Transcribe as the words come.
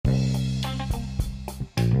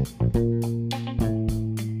Hi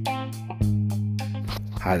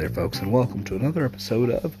there, folks, and welcome to another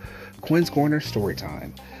episode of Quinn's Corner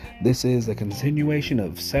Storytime. This is a continuation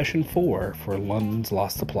of Session 4 for London's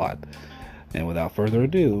Lost the Plot. And without further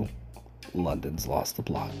ado, London's Lost the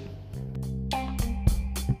Plot.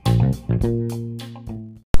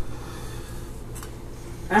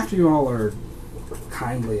 After you all are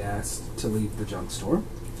kindly asked to leave the junk store,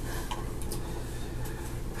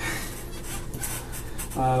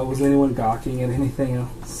 was anyone gawking at anything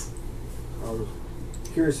else? I was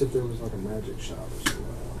curious if there was like a magic shop or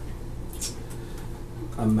something.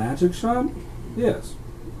 A magic shop? Yes.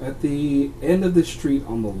 At the end of the street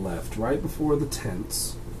on the left, right before the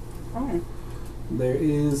tents, there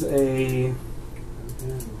is a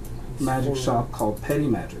magic shop called Petty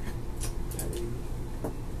Magic.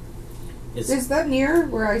 Is that near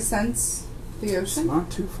where I sense the It's ocean?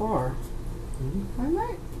 not too far. I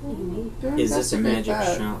might. Is this a magic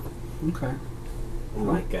that. shop? Okay.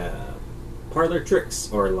 Like parlor tricks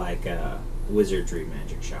or like a wizardry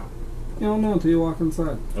magic shop? You don't know until you walk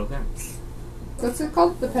inside. Okay. What's it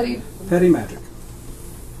called? The Petty. Petty Magic.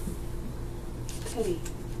 Petty.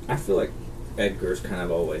 I feel like Edgar's kind of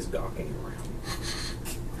always gawking around.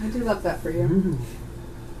 I do love that for you.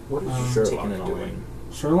 What is Sherlock doing?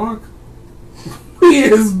 Sherlock?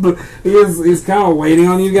 He's kind of waiting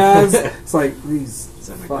on you guys. It's like these Is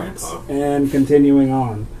that my fucks. grandpa? And continuing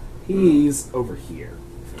on. He's over here.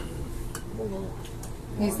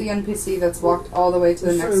 He's the NPC that's walked all the way to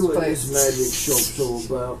the Let's next see what place. this magic shop's all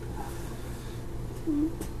about.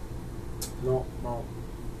 No.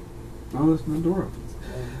 Oh, there's no door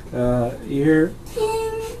opens. You hear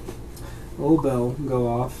a little bell go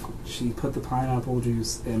off. She put the pineapple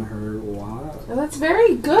juice in her wallet. Oh, that's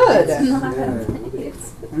very good.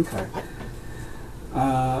 Okay.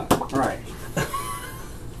 Alright.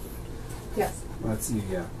 Yes. That's you,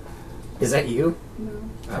 yeah. Is that you? No.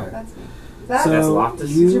 Okay. That's me. That That's Loftus?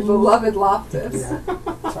 is your beloved Loftus. Yeah.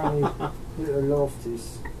 Tiny little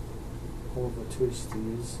Loftus. All the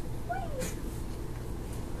twisties.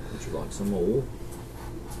 Would you like some more?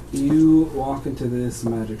 You walk into this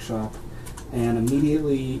magic shop, and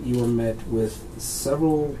immediately you are met with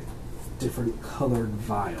several different colored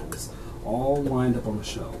vials, all lined up on the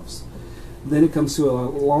shelves. Then it comes to a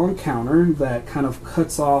long counter that kind of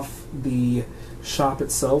cuts off the shop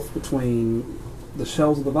itself between the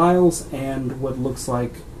shelves of the vials and what looks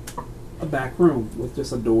like a back room with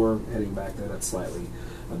just a door heading back there that's slightly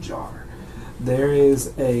ajar. There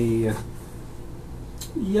is a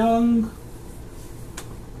young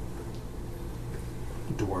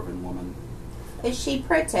dwarven woman. Is she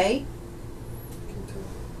pretty? Can tell.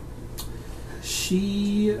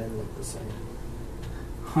 She... Men look the same.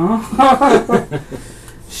 Huh?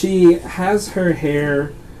 She has her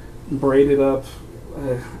hair braided up.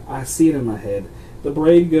 I see it in my head. The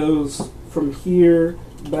braid goes from here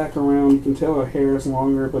back around. You can tell her hair is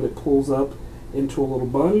longer, but it pulls up into a little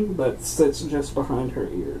bun that sits just behind her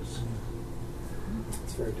ears.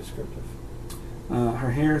 It's very descriptive.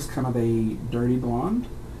 Her hair is kind of a dirty blonde,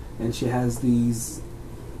 and she has these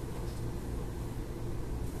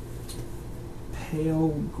pale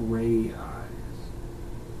gray eyes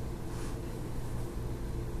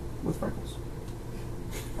with freckles.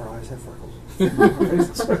 Her eyes have freckles.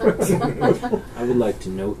 I would like to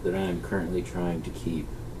note that I am currently trying to keep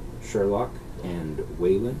Sherlock and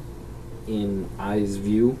Waylon in Eye's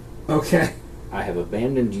view. Okay. I have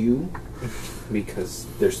abandoned you because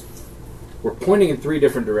we're pointing in 3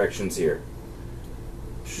 different directions here.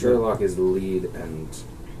 Sherlock is the lead, and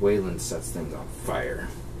Waylon sets things on fire.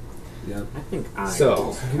 Yep. I think I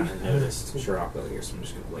So- kind of noticed Sherlock over here, so I'm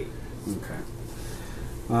just going to wait. Okay.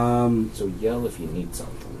 So yell if you need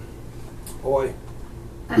something. Oi.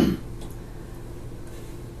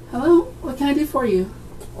 Hello, what can I do for you?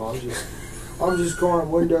 I'm just going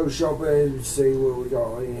window shopping to see what we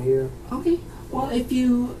got in here. Okay, well, if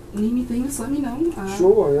you need anything, just let me know.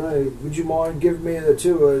 Sure, hey, would you mind giving me the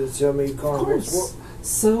tour to tell me kind Of of what's course. what?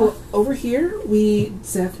 So, over here, we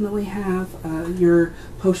definitely have your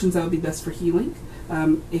potions that would be best for healing.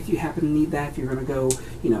 If you happen to need that, if you're going to go,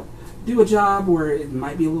 do a job where it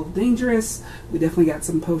might be a little dangerous, we definitely got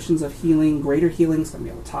some potions of healing. Greater healing is going to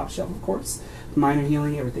be on the top shelf, of course. Minor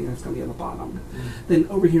healing, everything that's going to be on the bottom. Then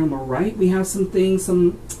over here on the right, we have some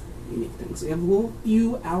unique things. We have a little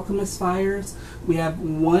few alchemist fires. We have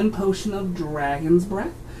 1 potion of dragon's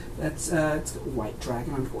breath. That's it's white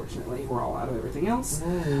dragon, unfortunately. We're all out of everything else.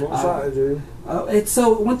 What's that to do?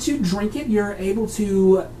 So once you drink it, you're able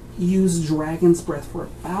to use dragon's breath for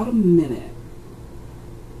about a minute.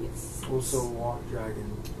 Yes. Also, what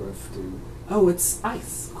dragon breath do? Oh, it's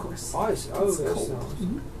ice, of course. Ice. Oh, It's that's cold. nice.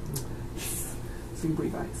 Mhm. Extreme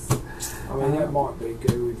Brief Ice. I mean, that might be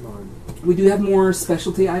good with mine. We do have more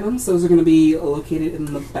specialty items. Those are going to be located in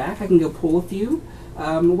the back. I can go pull a few.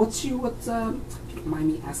 If you don't mind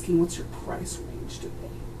me asking, what's your price range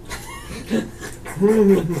today?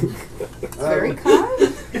 It's very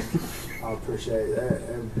kind. I appreciate that.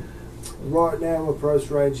 Right now, my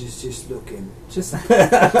price range is just looking. Just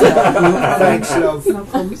Thanks, love. no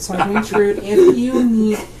problem. Sorry to intrude. If you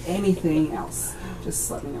need anything else,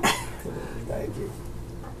 just let me know. Thank you.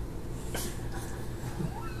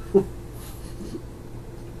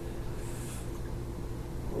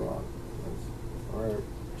 Right. Alright.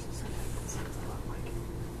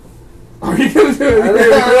 Are you going to do it?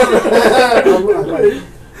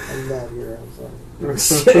 I'm not here, I'm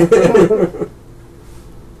sorry. I can't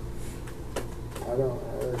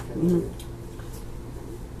do it.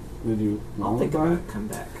 Did you I'll want think to buy about it? it. Come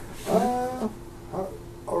back.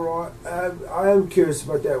 Alright. I am curious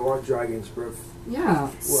about that White Dragon's Breath. Yeah,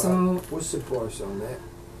 so, What's the price on that?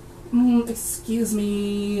 excuse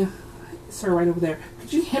me, sir, right over there.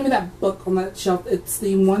 Could you hand me that book on that shelf? It's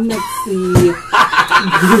the one that's the...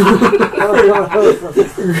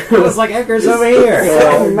 Looks like Edgar's over here.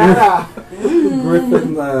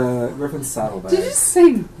 Griffin's saddlebag. Did you just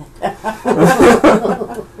say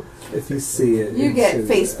If you see it, you it get should-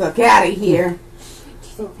 Facebook out of here?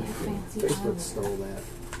 Facebook stole that.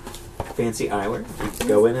 Fancy eyewear. You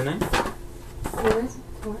go in and out. Where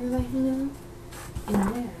are they hanging out?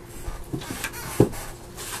 In there.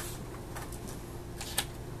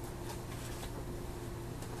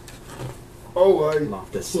 Oh, wait.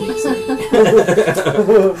 Loftus.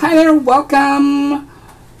 Hi there, welcome!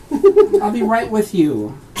 I'll be right with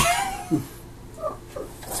you.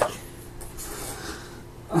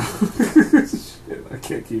 Shit, I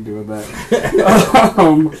can't keep doing that.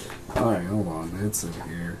 Alright, hold on. It's in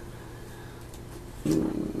here. I do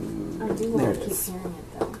There want it to keep is. hearing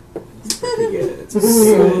it though.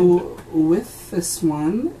 So, with this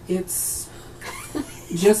one, it's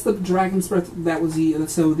just the dragon's breath that was the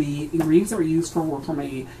ingredients that were used were from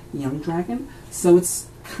a young dragon. So it's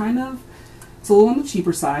a little on the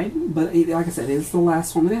cheaper side, but like I said, it is the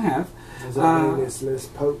last one that I have. Does that mean it's less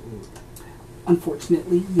potent?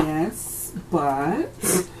 Unfortunately, yes, but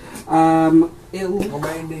I mean,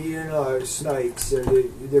 snakes,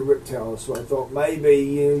 they're reptiles, so I thought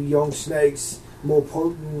maybe young snakes more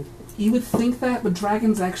potent. you would think that, but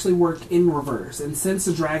dragons actually work in reverse. And since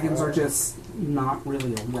the dragons are just not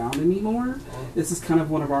really around anymore, this is kind of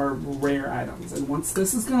one of our rare items. And once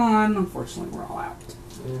this is gone, unfortunately, we're all out.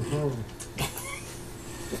 Mm-hmm.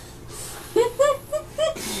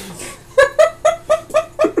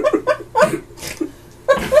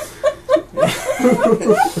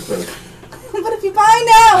 But if you buy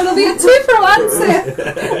now, it'll be a 2 for 1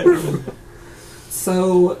 sale.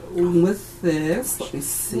 So with this, let me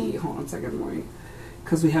see. Hold on a second,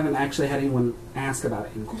 because we haven't actually had anyone ask about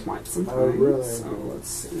it in quite some time. Oh, really? So let's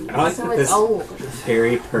see. I like So that it's this old.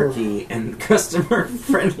 very perky and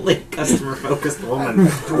customer-friendly, customer-focused woman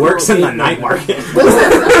works in the night market.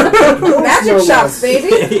 Magic shops,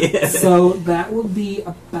 baby. Yeah. So that will be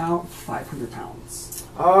about 500 pounds.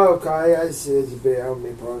 Oh, okay, I see it's a bit on my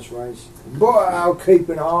price range. But I'll keep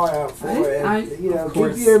an eye out for it. And, of keep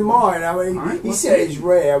course. you in mind. I mean, Alright, he well, said it's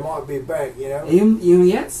rare, might be back, Yes.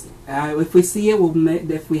 If we see it,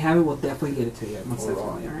 if we have it, we'll definitely get it to you. Most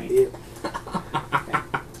definitely. All right. Yep.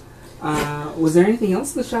 Was there anything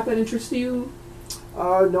else in the shop that interests you?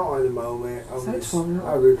 Not at the moment. Is that 12-year-old?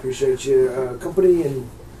 I really appreciate your company and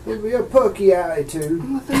your perky attitude.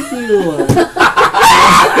 Oh, thank you.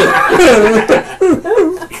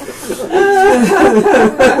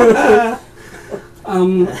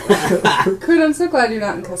 Kurt, I'm so glad you're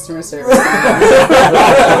not in customer service.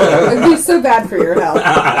 It'd be so bad for your health.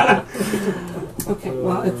 Okay.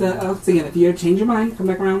 Well, once again, if you change your mind, come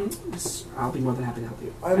back around. I'll be more than happy to help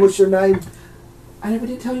you. And what's your name? I never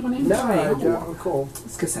did tell you my name. No, Sorry. I don't. Cool.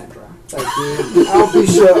 It's Cassandra. Thank you. I'll be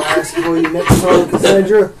sure to ask for you next time,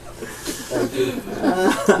 Cassandra. Thank you.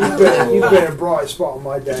 You've been a bright spot on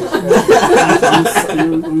my day.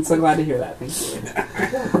 I'm so glad to hear that. Thank you.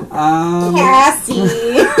 Cassie.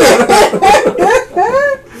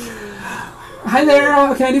 Hi there.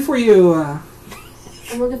 What can I do for you?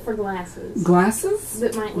 I'm looking for glasses Glasses?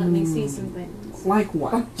 that might let me see some things. Like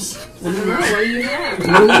what? I don't know. What do you have?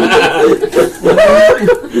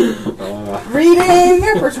 Reading,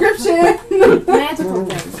 prescription, Magical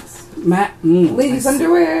things. ladies'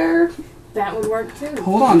 underwear. That would work too.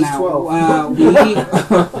 Hold on now.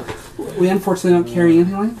 12. We unfortunately don't carry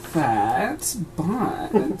anything like that,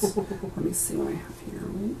 but let me see what I have here.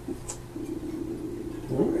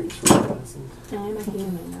 I'm a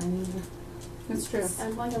human. I need That's true.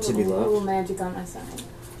 I'd like a To be little loved. magic on my side.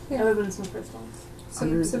 Yeah. Other than some crystals.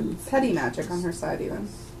 Some petty magic on her side, even.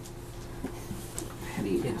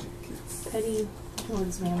 Petty magic. Petty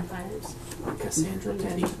towards vampires. Cassandra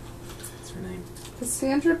Petty. That's her name.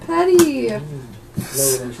 Cassandra Petty. Lower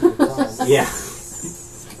than she was. Yeah.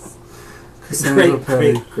 Cassandra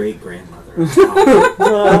Petty. Great grandmother.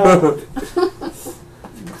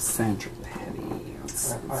 Cassandra Petty.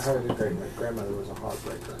 I heard a great grandmother was a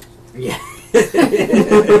heartbreaker. Yeah.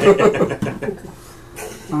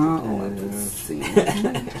 Let's see.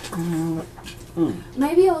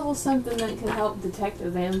 Maybe a little something that could help detect a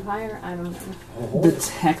vampire. I don't know.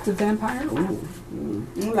 Detective vampire? Ooh. Ooh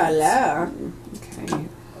la la. Okay.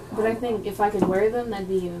 But I think if I could wear them, that'd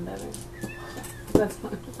be even better. That's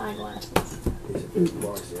my eyeglasses. He's a big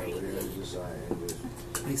boss over here. Just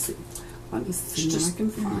I see. Let me see what I can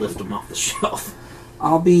find. Lift them off the shelf.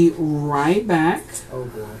 I'll be right back. oh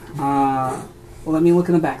boy. Let me look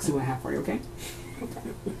in the back, see what I have for you, okay?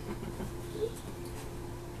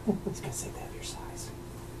 It's gonna say they have your size.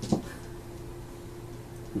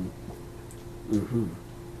 Mm-hmm.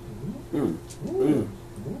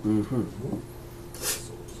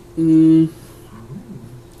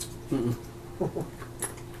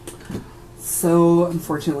 So,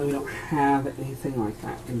 unfortunately, we don't have anything like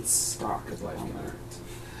that in stock at the moment.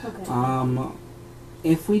 Okay.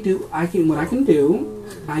 If we do, what I can do,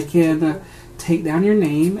 I can take down your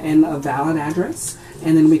name and a valid address,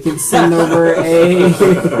 and then we can send over a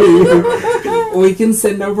raven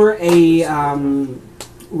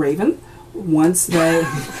once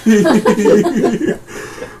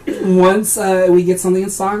we get something in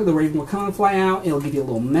stock. The raven will come and fly out. It'll give you a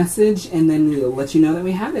little message, and then it'll let you know that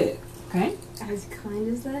we have it. Okay. As kind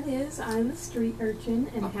as that is, I'm a street urchin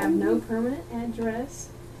and have no permanent address.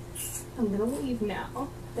 I'm gonna leave now.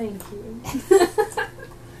 Thank you.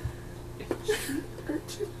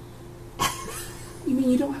 You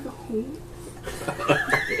mean you don't have a home?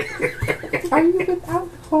 Are you without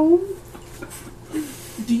home?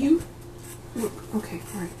 Do you? Okay,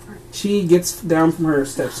 all right. She gets down from her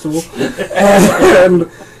step stool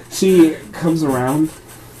and she comes around,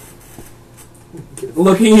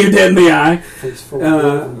 looking you dead in the eye. Face full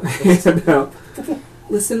No.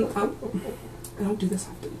 Listen, I don't do this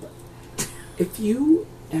often, but if you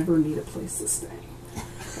ever need a place to stay,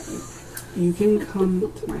 you can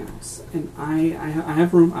come to my house, and I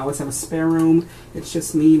have room. I always have a spare room. It's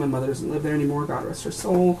just me. My mother doesn't live there anymore. God rest her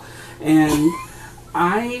soul. And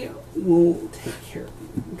I will take care of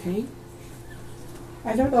you. Okay?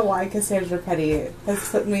 I don't know why Cassandra Petty has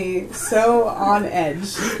put me so on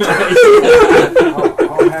edge.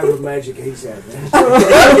 I'll have the magic he's had.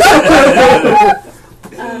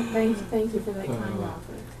 Thank you for that kind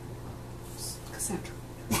offer. Cassandra.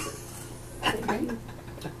 Thank you.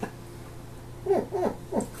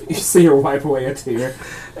 You see her wipe away a tear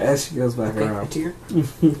as she goes back around. Tear.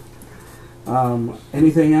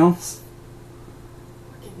 Anything else?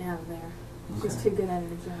 We're getting out of there. She's too good at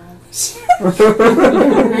her job.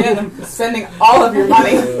 Spending all of your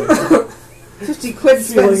money. 50 quid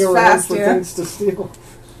Feeling spends around fast for here. things to steal.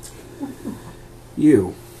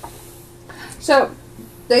 You. So,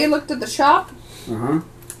 they looked at the shop, Uh-huh.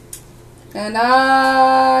 and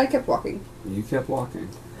I kept walking. You kept walking.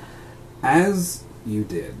 As you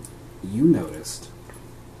did, you noticed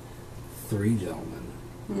 3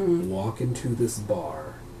 gentlemen walk into this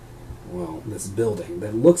bar, well, this building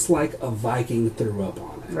that looks like a Viking threw up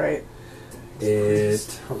on it. Right.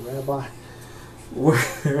 It, A rabbi.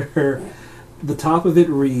 where the top of it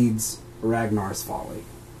reads Ragnar's Folly.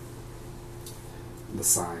 The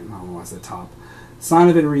sign, I don't know why I said top. Sign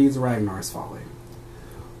of it reads Ragnar's Folly.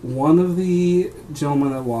 One of the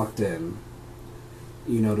gentlemen that walked in,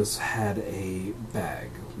 you notice, had a bag.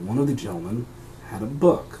 One of the gentlemen had a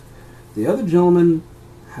book. The other gentleman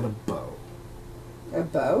had a bow. A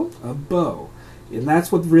bow? A bow. And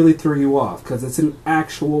that's what really threw you off, because it's an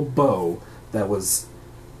actual bow that was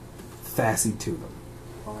fastened to them.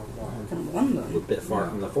 A little bit far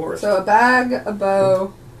from the forest. So a bag, a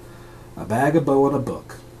bow. A bag, a bow, and a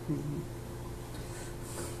book.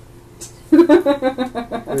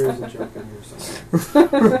 There is a joke in here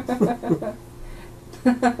somewhere.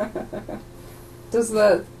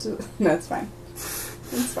 No, it's fine.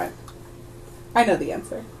 It's fine. I know the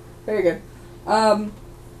answer. Very good.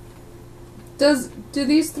 Do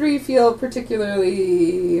these 3 feel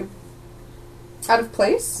particularly out of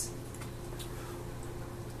place?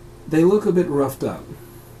 They look a bit roughed up.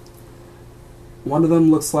 One of them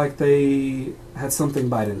looks like they had something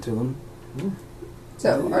bite into them.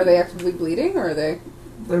 So, are they actively bleeding, or are they...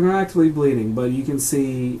 They're not actually bleeding, but you can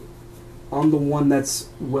see on the one that's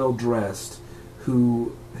well dressed,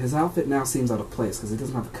 who his outfit now seems out of place because he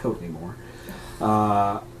doesn't have a coat anymore.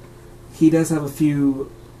 He does have a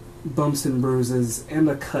few bumps and bruises and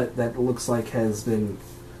a cut that looks like has been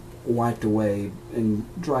wiped away in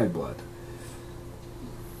dry blood.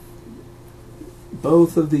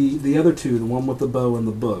 Both of the other two, the one with the bow and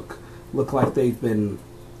the book, look like they've been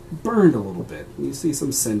burned a little bit. You see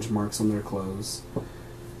some singe marks on their clothes.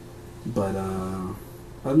 But other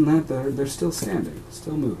than that, they're still standing,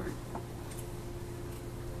 still moving.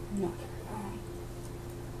 Not very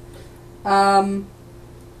long.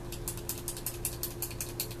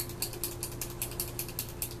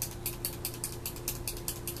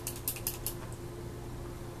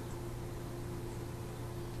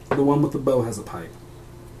 The one with the bow has a pipe.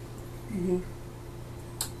 I'm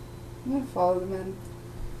gonna follow them in.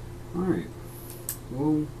 Alright.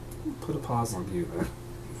 We'll put a pause on you then.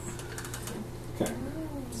 Okay.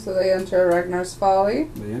 So they enter Ragnar's Folly.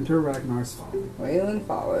 They enter Ragnar's Folly. Waylon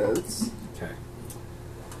follows. Okay.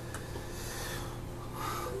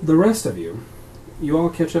 The rest of you all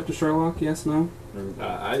catch up to Sherlock, yes, no?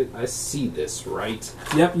 I see this, right?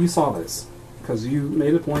 Yep, you saw this. Because you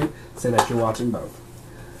made a point to say that you're watching both.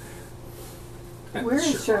 Where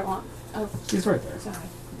is Sherlock? Oh, He's right there. sorry.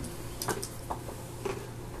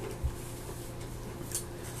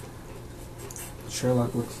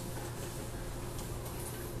 Sherlock looks...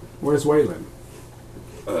 Where's Waylon?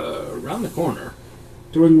 Around the corner.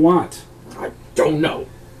 Doing what? I don't know.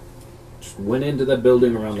 Just went into the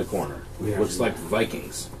building around the corner. Yeah. Looks like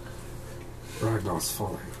Vikings. Ragnar's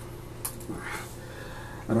Folly.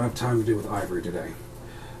 I don't have time to deal with Ivory today.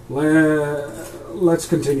 Let's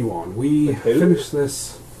continue on. We Who? finished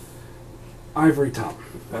this Ivory Top.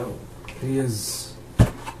 Oh. He is,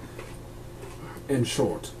 in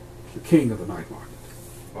short, the king of the night market.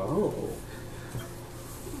 Oh.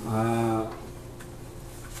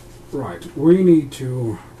 Right. We need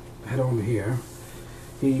to head on here.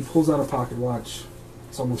 He pulls out a pocket watch.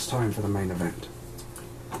 It's almost time for the main event.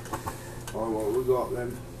 Oh, what we got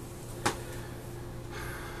then?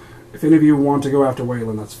 If any of you want to go after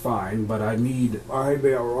Waylon, that's fine, but I need... Oh, he'd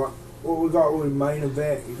be alright. What we got with the main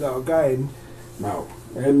event? You got a game? No.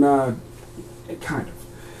 And, kind of.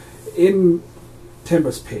 In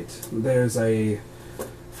Timber's Pit, there's a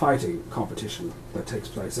fighting competition that takes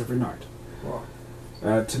place every night.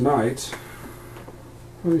 What? Tonight...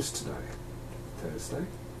 What is today? Thursday?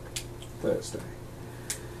 Thursday.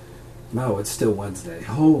 No, it's still Wednesday.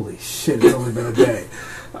 Holy shit, it's only been a day.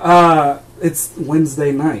 It's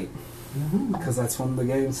Wednesday night. Because that's when the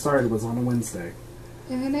game started, was on a Wednesday.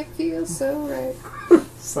 And it feels so right.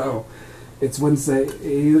 So, it's Wednesday.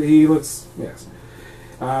 He looks... Yes.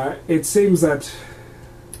 It seems that...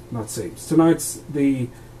 Not seems. Tonight's the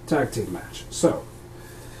tag team match. So,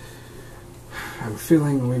 I'm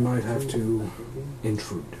feeling we might have to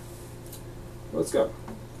intrude. Let's go.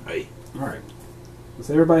 Hey. Alright. Let's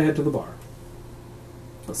everybody head to the bar.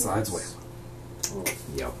 Besides Waylon. Oh,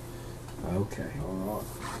 Yep. Okay. alright.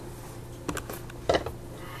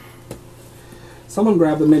 Someone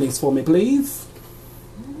grab the minis for me, please.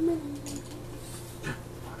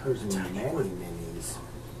 There's many minis.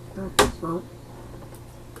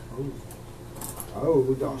 Oh,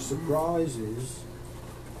 we got surprises.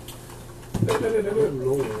 Oh,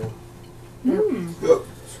 Lord.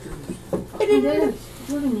 I did.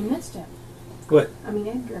 Jordan, you missed it. What? I mean,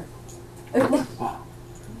 Edgar.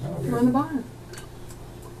 We're in the bar.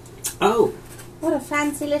 Oh. What a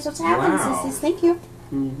fancy little tavern, Wow. sissies. Thank you.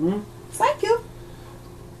 Mm-hmm. Thank you.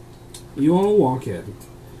 You all walk in,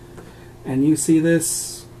 and you see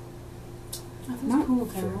this. I think Not it's pool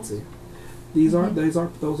tables. fancy. These are those are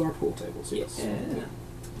pool tables. Yes.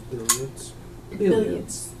 Billiards.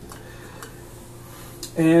 Billiards.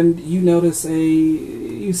 And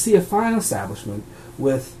you see a fine establishment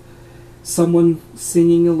with someone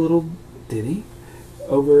singing a little ditty.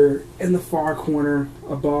 Over in the far corner,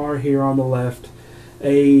 a bar here on the left,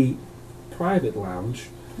 a private lounge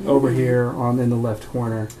over here in the left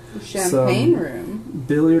corner. Champagne Some room.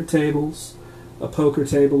 Billiard tables, a poker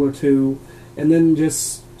table or two, and then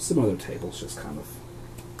just some other tables just kind of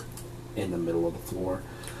in the middle of the floor.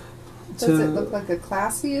 Does it look like a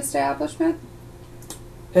classy establishment?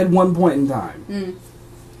 At one point in time. Mm.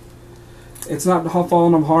 It's not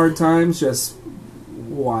falling on hard times, just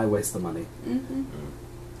why waste the money? Mm-hmm.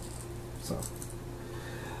 So,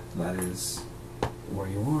 that is where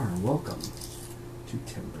you are. Welcome to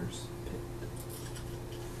Timber's Pit.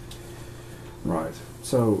 Right.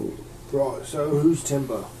 So, Right, so who's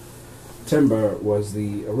Timber? Timber was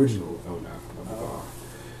the original owner of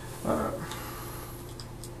the bar.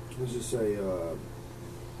 Does it say,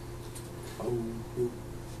 old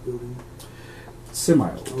building?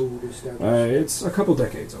 semi-old. Old established. It's a couple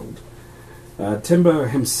decades old. Timber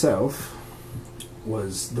himself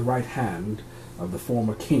was the right hand of the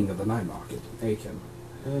former king of the night market, Aiken.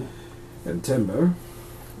 And Timber,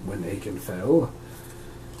 when Aiken fell,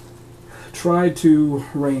 tried to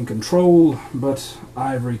reign control, but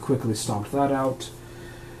Ivory quickly stomped that out.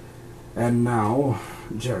 And now,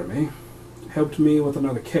 Jeremy helped me with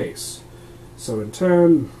another case. So in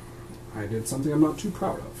turn, I did something I'm not too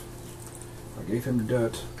proud of. I gave him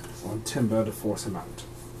dirt on Timber to force him out.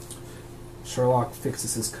 Sherlock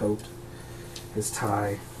fixes his coat, his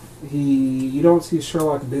tie. You don't see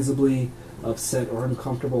Sherlock visibly upset or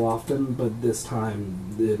uncomfortable often, but this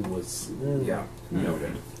time it was, yeah.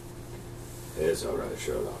 Noted. It's alright,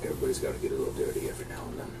 Sherlock. Everybody's got to get a little dirty every now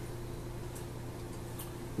and then.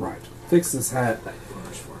 Right. Fix his hat, Thank you very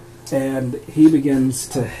much for it. and he begins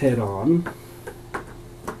to head on I to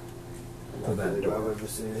don't that believe door. I've ever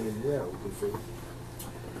seen him yell before.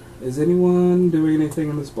 Is anyone doing anything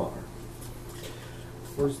in this bar?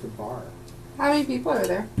 Where's the bar? How many people are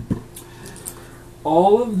there?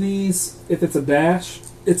 All of these, if it's a dash,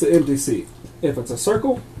 it's an empty seat. If it's a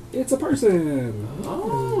circle, it's a person.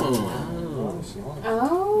 Oh.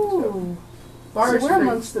 Oh. Bar So is we're free.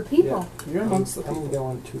 amongst the people. You're amongst the I'm people.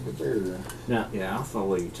 going to the bar. Now, Yeah, I'll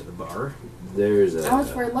follow you to the bar. there's a I was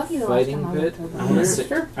very lucky the last fighting time I pit. went to I want to the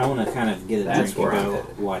sit. I want to kind of get a That's drink where and I'm go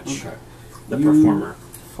headed. watch Okay. the You performer.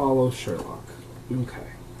 Follow Sherlock. Okay.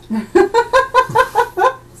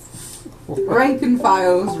 Rank and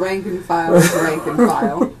files, rank and files, rank and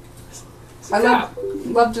file. I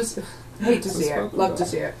love to hate to see it. Love to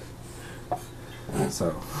see it.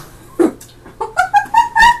 So.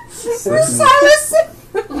 Silas!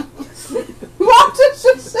 Walter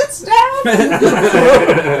just sits down like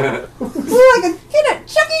a kid at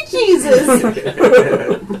Chuck E. Cheese's. Okay.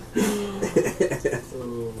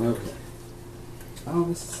 Oh,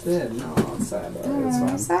 this is dead. No, it's sad. It's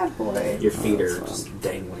fine. Sad boy. Your feet Oh, are that's just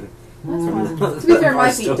dangling. That's fine. To be fair,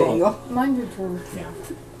 my feet dangle. Mine do too. Yeah.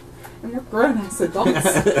 And we're grown-ass adults.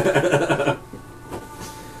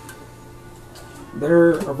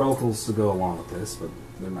 There are vocals to go along with this, but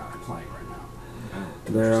they're not playing right now.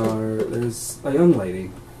 There's a young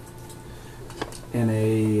lady in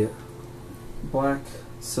a black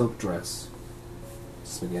silk dress,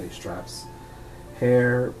 spaghetti straps,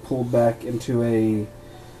 hair pulled back into a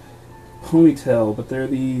ponytail, but there are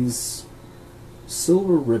these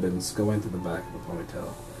silver ribbons going through the back of the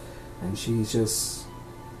ponytail, and she's just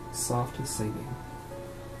softly singing.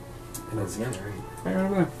 And it's right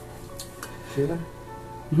over there. Sheila?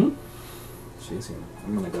 Mm-hmm. She's here.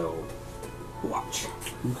 I'm gonna go watch.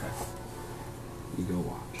 Okay. You go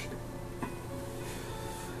watch.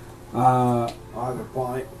 I have a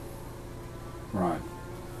pint. Right.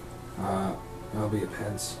 That'll be a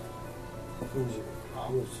pence. I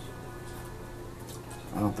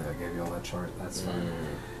don't think I gave you all that chart. That's fine.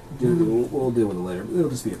 We'll deal with it later. It'll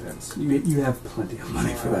just be a pence. You have plenty of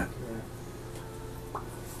money for that.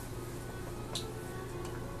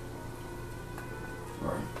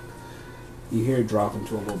 Alright. You hear it drop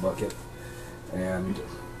into a little bucket, and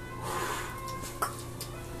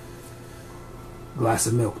glass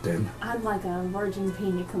of milk. Then I'd like a virgin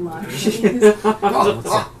pina colada, please.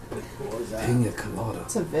 What was that? pina colada.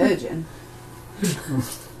 It's a virgin.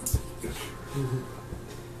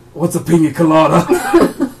 What's a pina colada?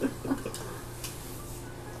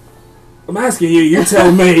 I'm asking you. You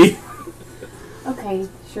tell me. Okay,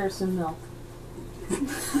 sure, some milk.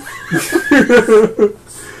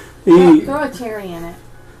 Throw a cherry in it.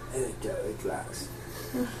 And a jelly glass.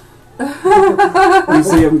 You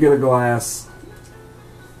see him get a glass,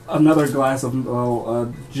 another glass of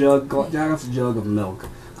a jug of milk,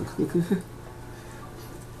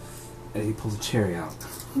 and he pulls a cherry out.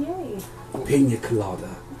 Yay. Pina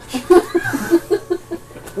colada.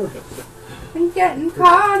 I'm getting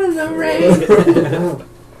caught in the rain.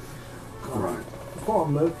 Right. What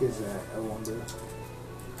milk is that, I wonder?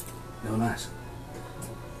 No, nice.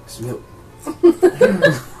 It's milk.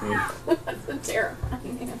 That's a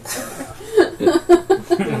terrifying answer.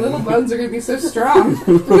 Your little bones are going to be so strong.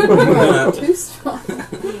 Too strong.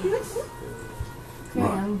 Okay, Right.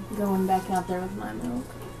 I'm going back out there with my milk.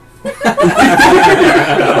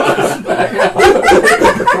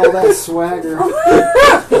 Call that swagger.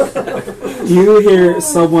 You hear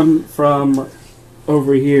someone from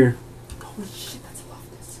over here. Holy shit, that's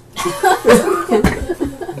Loftus.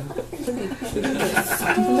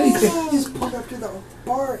 He just pulled up to the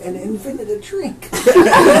bar and invented a drink.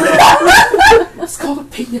 It's called a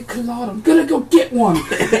pina colada. I'm gonna go get one.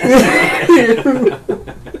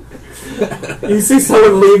 You see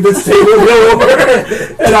someone leave this table and go over,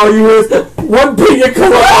 and all you hear is, One pina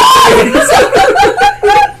colada, please.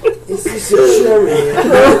 Is this a cherry?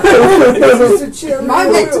 Is this a cherry? My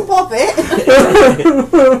neck to pop it.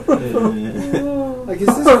 Like, is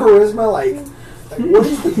this charisma? Like what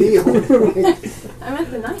is the deal? I'm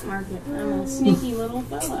at the night market. I'm a sneaky little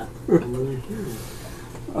fella. What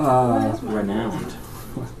is my Renowned.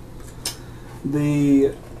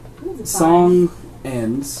 The song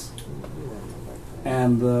ends,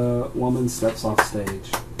 and the woman steps off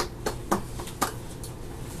stage.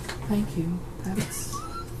 Thank you. That's.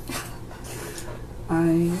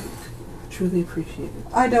 I truly appreciate it.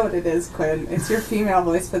 I know what it is, Quinn. It's your female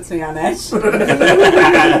voice puts me on edge.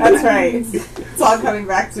 That's right. It's all coming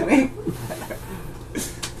back to me.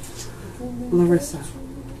 Larissa.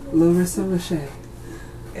 Larissa Roche.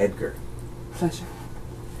 Edgar. Pleasure.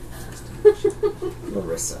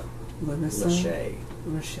 Larissa. Larissa Lachey.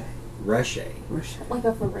 Roche. Roche. Roche. Like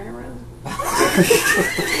a Ferrero.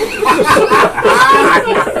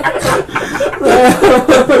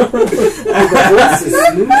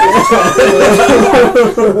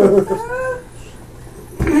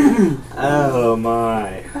 Oh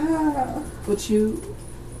my. Would you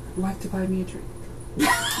like to buy me a drink?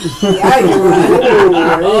 Yeah, you would.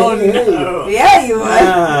 Oh no. Yeah, you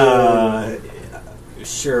would.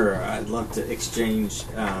 Sure, I'd love to exchange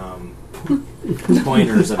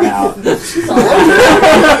pointers about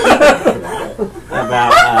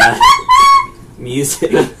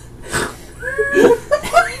music.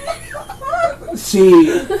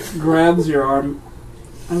 She grabs your arm.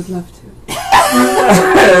 I would love to.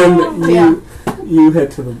 And you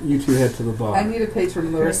head to the. You two head to the bar. I need a page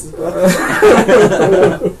from Larissa's book.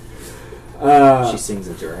 She sings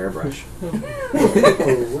into her hairbrush.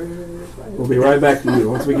 We'll be right back to you.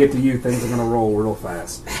 Once we get to you, things are going to roll real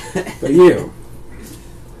fast. But you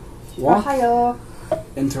walk Ohio.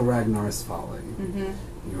 into Ragnar's Folly. Mm-hmm.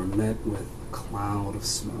 You're met with a cloud of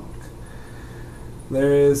smoke.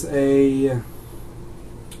 There is a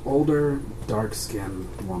older, dark-skinned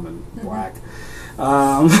woman, black.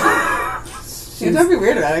 Yeah, don't be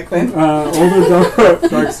weird about it, Quinn. Older,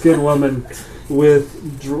 dark-skinned woman with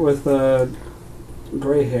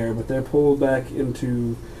gray hair, but they're pulled back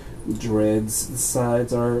into dreads. The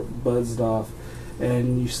sides are buzzed off,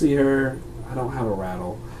 and you see her. I don't have a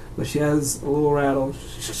rattle, but she has a little rattle.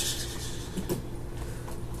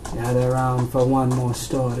 Gather around for one more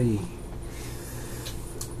story.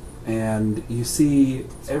 And you see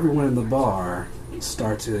everyone in the bar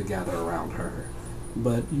start to gather around her,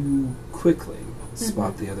 but you quickly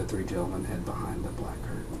spot the other three gentlemen head behind the black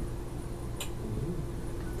curtain.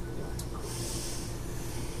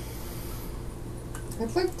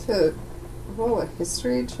 I'd like to roll a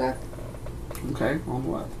history check Okay, on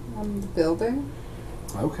what? on the building.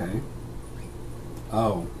 Okay.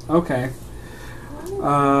 Oh, okay. Go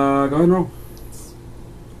ahead and roll.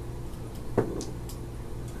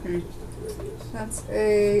 That's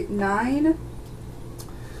a 9.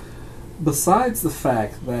 Besides the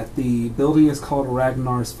fact that the building is called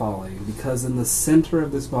Ragnar's Folly, because in the center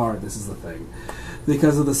of this bar, this is the thing,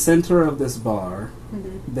 because of the center of this bar,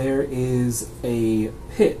 there is a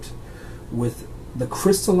pit with the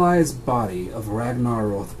crystallized body of Ragnar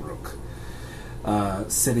Rothbrok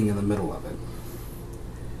sitting in the middle of it.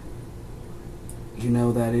 You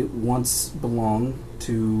know that it once belonged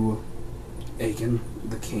to Aiken,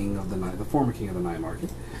 the king of the night, the former king of the night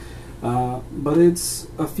market. But it's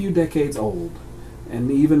a few decades old,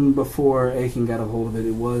 and even before Aiken got a hold of it,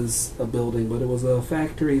 it was a building, but it was a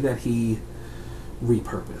factory that he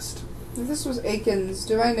repurposed. If this was Aiken's,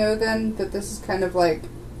 do I know then that this is kind of like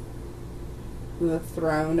the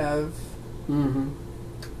throne of... Mm-hmm.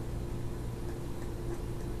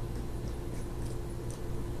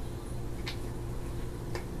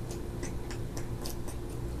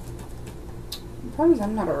 The problem is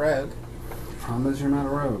I'm not a rogue. Problem is you're not a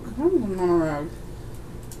rogue. The problem is I'm not a rogue.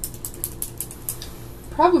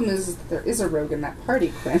 Problem is that there is a rogue in that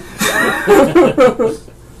party, Quinn.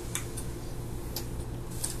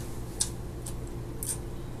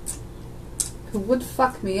 Who would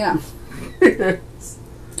fuck me up. That's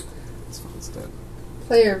what it's dead.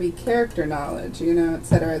 Player v character knowledge, you know,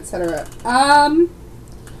 etc., etc. I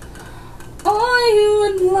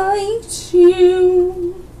would like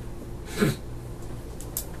to...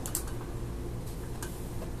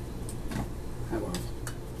 Hello.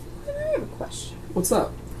 I have a question. What's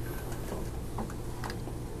up?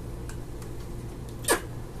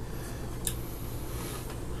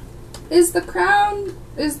 Is the crown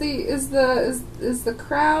is the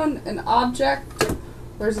crown an object,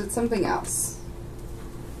 or is it something else?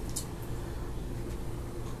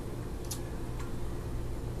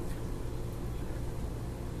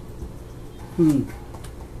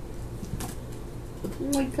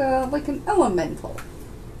 Like an elemental.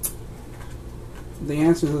 The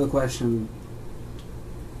answer to the question,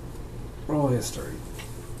 roll history.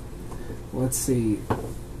 Let's see.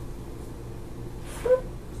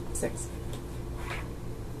 6.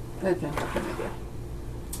 I have no fucking idea.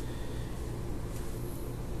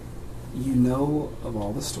 You know of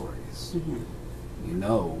all the stories. Mm-hmm. You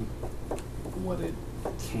know what it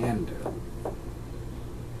can do.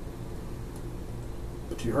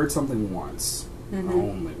 But you heard something once. Mm-hmm.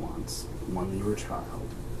 Only once. When you were a child.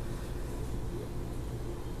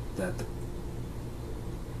 That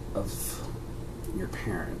of your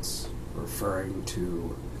parents referring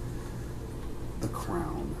to the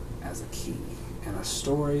crown as a key. And a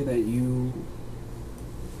story that you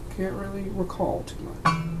can't really recall too much.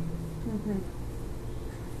 Mm-hmm.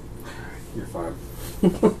 You're 5.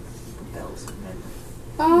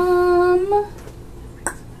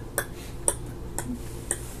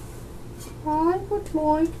 I would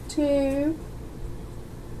like to.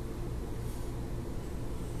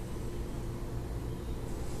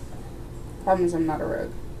 Problem is, I'm not a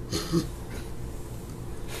rogue.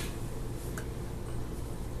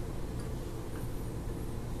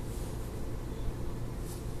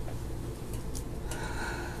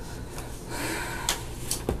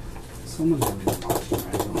 Someone's gonna be watching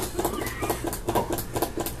right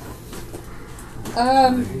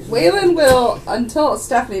Waylon will, until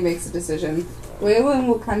Stephanie makes a decision, Waylon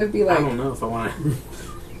will kind of be I like, don't know if I want to.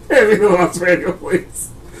 Everyone wants radio, please.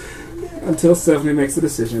 Until Stephanie makes a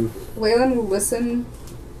decision. Waylon will listen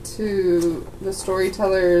to the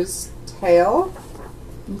storyteller's tale.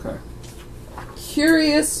 Okay.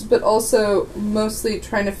 Curious, but also mostly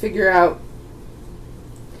trying to figure out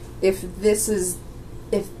if this is,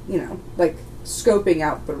 like scoping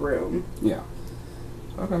out the room. Yeah.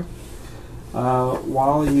 Okay.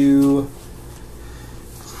 While you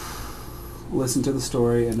listen to the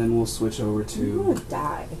story, and then we'll switch over I'm to... gonna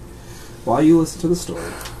die. While you listen to the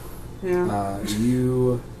story, Yeah.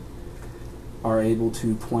 you are able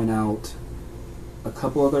to point out a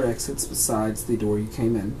couple other exits besides the door you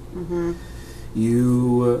came in. Mm-hmm.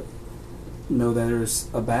 You know that there's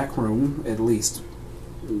a back room, at least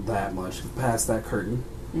that much, past that curtain.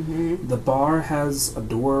 Mm-hmm. The bar has a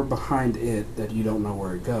door behind it that you don't know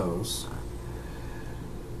where it goes.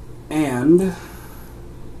 And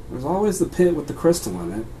there's always the pit with the crystal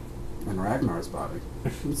in it, and Ragnar's body.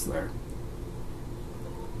 It's there.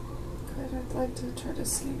 Good, I'd like to try to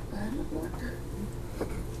sneak behind the black curtain.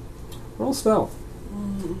 Roll stealth.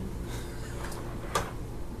 Mm-hmm.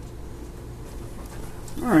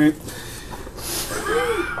 Alright.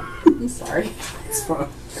 I'm sorry. It's fine.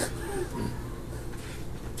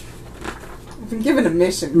 I've been given a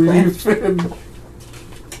mission, Quinn. You've been...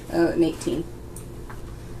 An 18.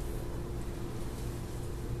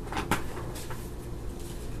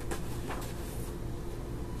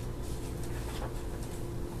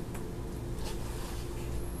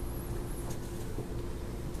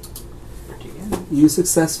 You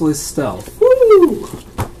successfully stealth. Woo!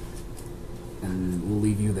 And we'll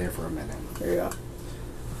leave you there for a minute. There you go.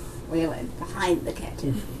 Waylon, behind the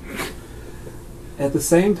curtain. At the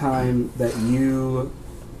same time that you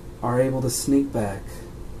are able to sneak back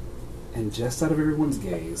and just out of everyone's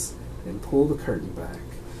gaze and pull the curtain back,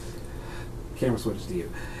 camera switches to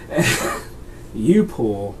you. You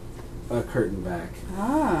pull a curtain back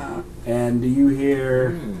Ah. and you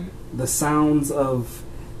hear the sounds of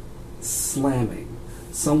slamming.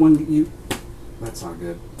 That's not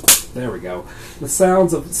good. There we go. The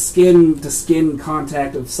sounds of skin-to-skin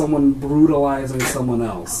contact of someone brutalizing someone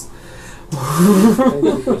else.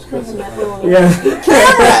 Yeah.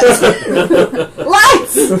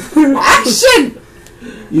 Lights! Action!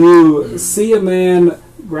 You see a man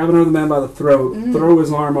grab another man by the throat, throw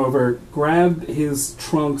his arm over, grab his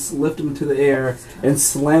trunks, lift him into the air, and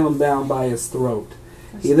slam him down by his throat.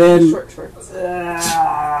 He then Shorts.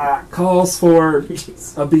 calls for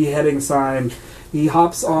a beheading sign. He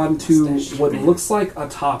hops onto what looks like a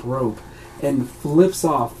top rope and flips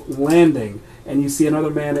off, landing. And you see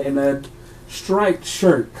another man in a striped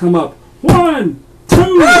shirt come up. 1,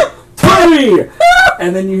 2, 3!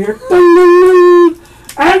 And then you hear, "Ding,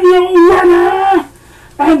 and your winner,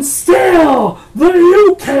 and still the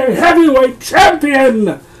UK heavyweight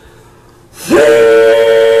champion,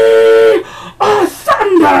 the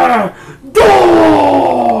Thunder Door!"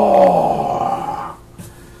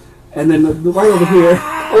 And then right over here,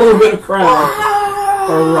 a little bit of crowd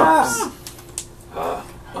erupts.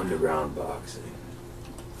 Underground boxing.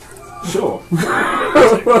 Sure.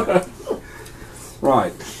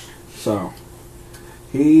 Right. So,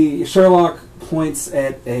 Sherlock points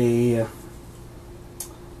at a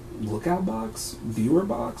lookout box, viewer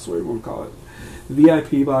box, whatever you want to call it,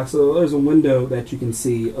 VIP box. So there's a window that you can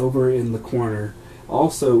see over in the corner.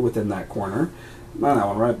 Also within that corner, not that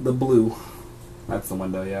one, right? The blue. That's the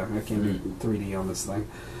window. Yeah, I can't do 3D on this thing.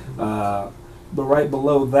 But right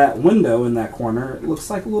below that window in that corner, it looks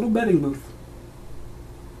like a little betting booth.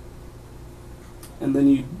 And then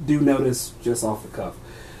you do notice, just off the cuff,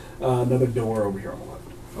 another door over here on the left.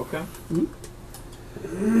 Okay.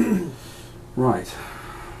 Mm-hmm. Right.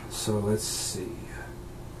 So let's see.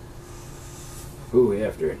 Who are we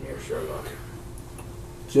after in here, Sherlock?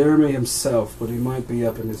 Jeremy himself, but he might be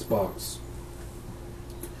up in his box.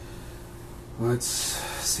 Let's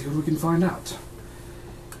see what we can find out.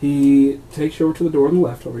 He takes you over to the door on the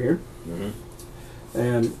left over here. Mm-hmm.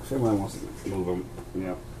 And if anyone wants to move him,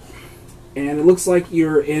 yeah. And it looks like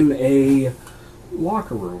you're in a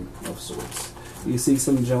locker room of sorts. You see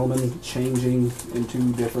some gentlemen changing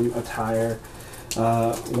into different attire.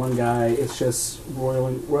 One guy is just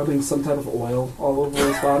rubbing some type of oil all over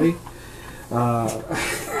his body.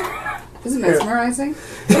 Is it mesmerizing?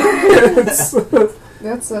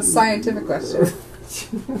 That's a scientific question.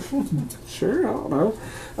 Sure, I don't know.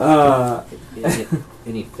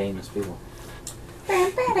 Any famous people?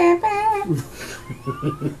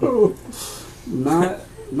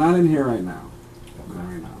 Not in here right now. Not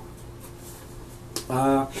right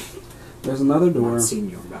now. There's another door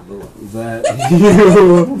Senior Balboa. that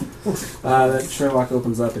that Sherlock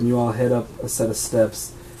opens up, and you all head up a set of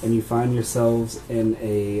steps, and you find yourselves in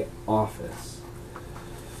a office.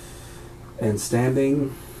 And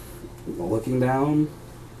standing, looking down,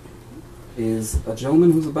 is a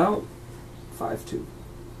gentleman who's about 5'2".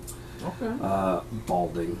 Okay.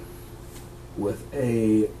 Balding, with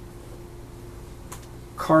a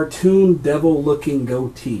cartoon devil-looking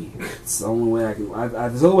goatee. It's the only way I can.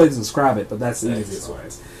 There's other ways to describe it, but that's the easiest way.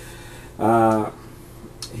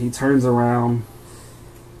 He turns around.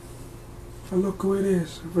 Look who it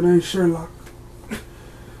is. If it ain't Sherlock,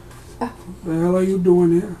 the hell are you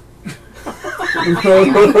doing here?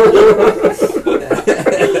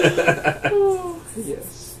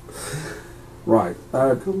 Yes. Right,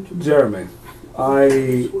 Jeremy.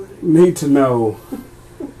 I need to know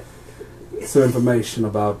some information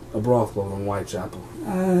about a brothel in Whitechapel.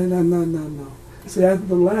 No. See, after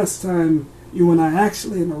the last time you and I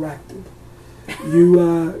actually interacted,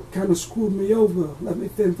 you kind of screwed me over, let me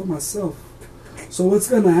fend for myself. So what's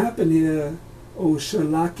going to happen here, old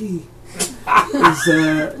Sherlocky, is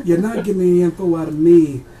you're not getting any info out of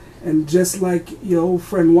me. And just like your old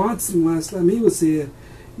friend Watson last time he was here,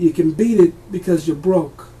 you can beat it because you're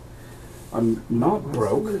broke. I'm not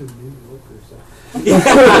broke. You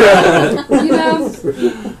know,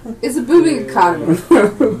 it's a booming economy.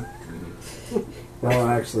 Well,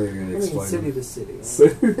 actually, I'm going to explain. City to city.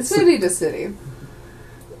 It's city to city.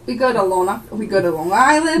 We go to Long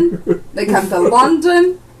Island. They come to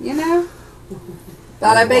London. You know.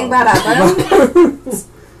 Bada bing, bada boom.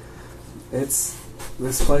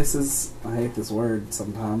 This place is, I hate this word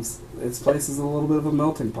sometimes, this place is a little bit of a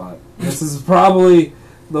melting pot. This is probably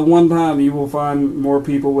the one time you will find more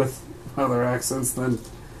people with other accents than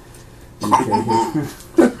UK here.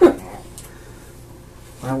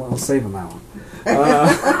 I'll save them that one.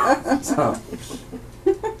 So,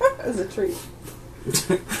 As a treat.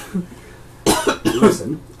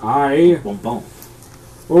 listen, Boom, boom.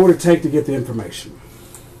 what would it take to get the information?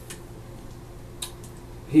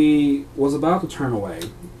 He was about to turn away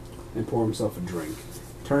and pour himself a drink.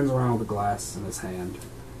 Turns around with a glass in his hand.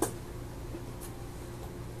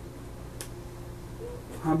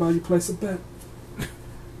 How about you place a bet?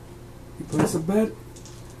 You place a bet,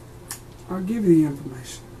 I'll give you the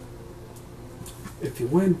information. If you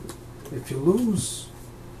win, if you lose,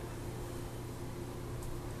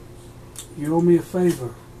 you owe me a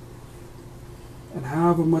favor. And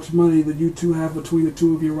however much money that you two have between the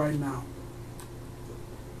two of you right now.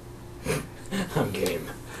 I'm game.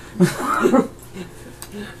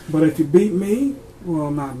 But if you beat me,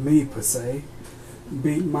 well, not me per se,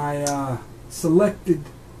 beat my selected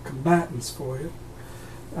combatants for you,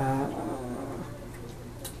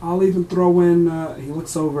 I'll even throw in, he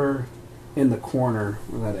looks over in the corner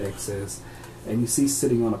where that X is, and you see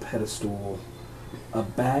sitting on a pedestal a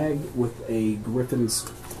bag with a griffin's...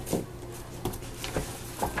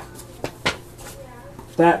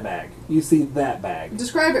 That bag. You see that bag.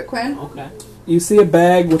 Describe it, Quinn. Okay. You see a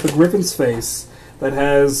bag with a griffin's face that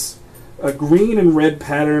has a green and red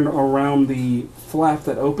pattern around the flap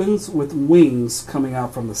that opens with wings coming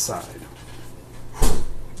out from the side.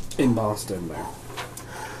 Embossed in there.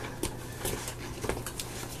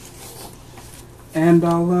 And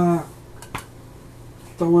I'll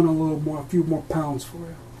throw in a few more pounds for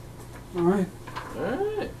you. Alright.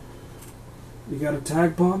 Alright. You got a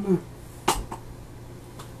tag partner? Let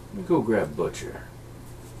me go grab Butcher.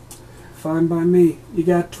 Fine by me. You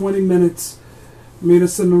got 20 minutes. Meet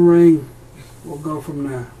us in the ring. We'll go from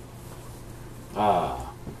there.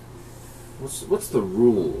 What's the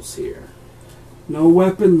rules here? No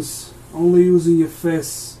weapons. Only using your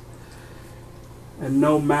fists. And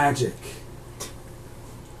no magic.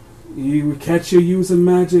 You catch you using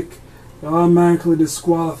magic, you're automatically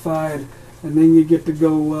disqualified, and then you get to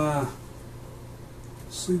go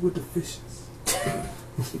sleep with the fishes.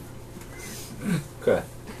 Okay.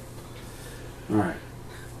 Alright.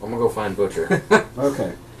 I'm gonna go find Butcher.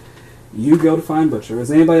 Okay. You go to find Butcher.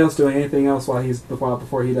 Is anybody else doing anything else while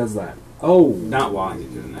before he does that? Oh, Not while he's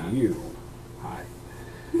doing that. you. Hi.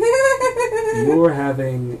 You're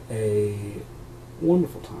having a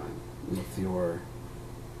wonderful time with your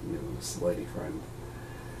new lady friend.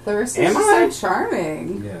 Clarissa's Am just I? so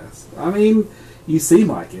charming. Yes. I mean, you seem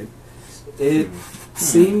like it. It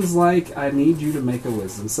seems like I need you to make a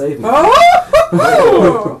wisdom saving.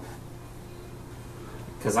 Oh!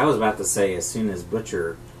 Because I was about to say, as soon as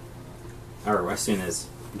Butcher, or as soon as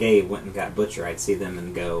Gabe went and got Butcher, I'd see them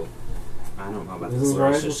and go, I don't know about This this is right.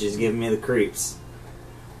 Larissa. She's giving me the creeps.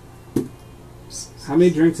 How many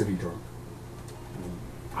drinks have you drunk?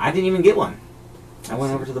 I didn't even get one. I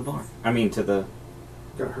went over to the bar. I mean, to the...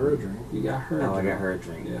 Got her a drink. You got her. a Oh, I drink. got her a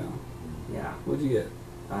drink. Yeah. Yeah. What'd you get?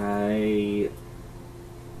 I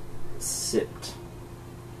sipped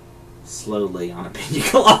slowly on a pina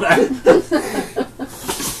colada. If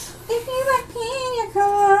you like pina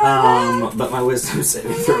colada. But my wisdom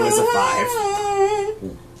saving throw is a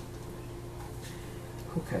 5.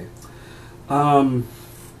 Okay.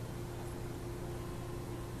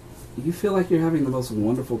 You feel like you're having the most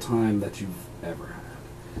wonderful time that you've ever had.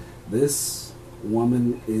 This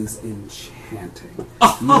woman is enchanting.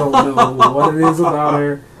 You don't know what it is about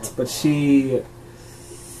her, but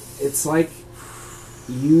it's like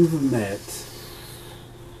you've met,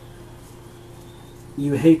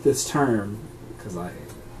 you hate this term, because I hate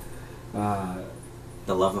it,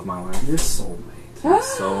 The love of my life. your soulmate.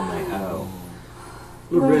 Soulmate. Oh.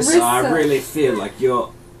 Larissa. Larissa, I really feel like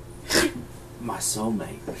you're my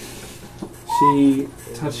soulmate. She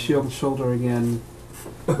touched you on the shoulder again.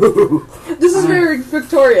 This is very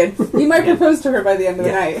Victorian. You might Yeah. propose to her by the end of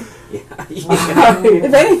the Yeah. night. Yeah.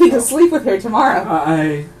 If anything, to sleep with her tomorrow.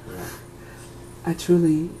 I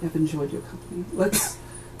truly have enjoyed your company. Let's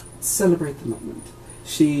celebrate the moment.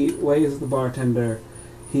 She waves at the bartender.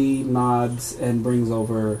 He nods and brings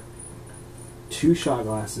over 2 shot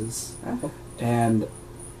glasses Oh. and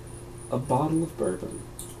a bottle of bourbon.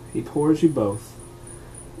 He pours you both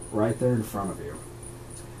right there in front of you.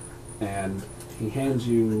 And he hands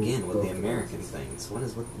you... Again, with both the American glasses. things. What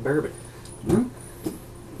is with bourbon? Huh?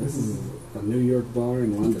 This is a New York bar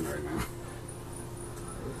in London right now.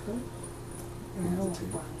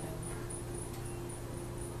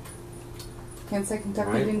 Can't say Kentucky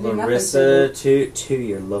Right, didn't do Larissa, nothing. to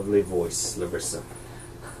your lovely voice, Larissa.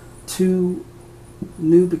 2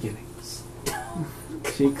 new beginnings.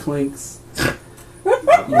 She clinks. I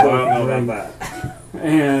don't know about that.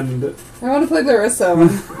 And I want to play Larissa when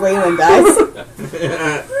Waylon dies.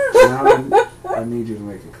 now I need you to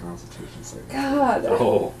make a constitution save. God.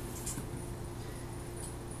 Oh.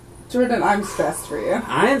 Jordan, I'm stressed for you.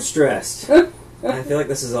 I am stressed. I feel like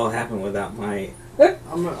this has all happened without my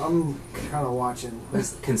I'm kind of watching.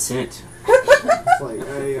 consent. It's like,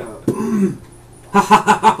 hey,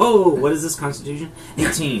 Oh, what is this constitution?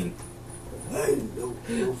 18. hey, no.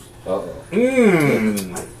 Uh-oh.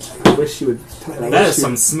 Mmm. I wish you would. That is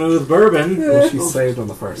some smooth bourbon. Wish you saved on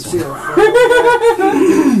the first See one. how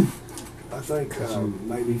I think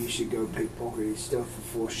maybe you should go pickpocket his stuff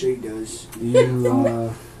before she does.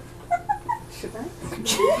 You, Should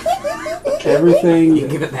I? everything, You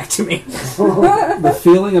give it back to me. the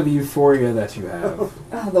feeling of euphoria that you have,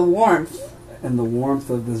 Oh, the warmth. and the warmth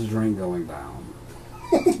of this drink going down.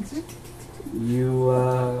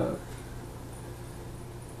 You,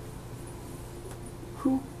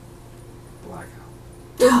 who?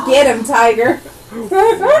 Blackout. Get him, Tiger.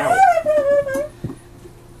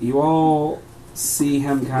 You all see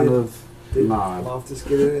him kind of Did nod. Loftus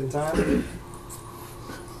get it in time?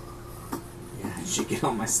 Yeah, I should get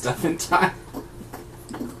all my stuff in time.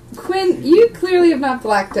 Quinn, you clearly have not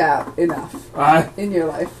blacked out enough in your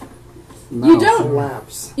life. No. You don't.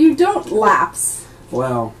 Lapse. You don't lapse.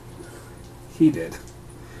 Well, he did.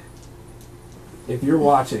 If you're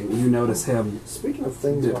watching, you notice him. Speaking of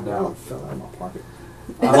things Did my not. wallet fell out of my pocket.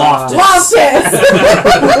 Loftus.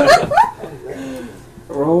 Loftus!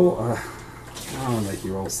 Roll. I don't want to make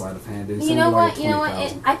you roll sleight of hand. It's You gonna know be like what? You know what?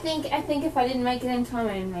 20,000. I think if I didn't make it in time,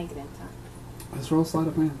 I didn't make it in time. Let's roll sleight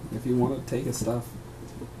of hand if you want to take his stuff.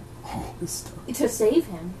 All his stuff. To save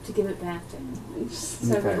him, to give it back to him.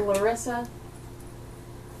 So Okay. Larissa,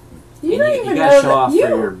 You And don't you even gotta know show that off you for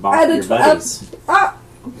your had a your tw- buddies.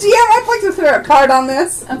 DM, I'd like to throw a card on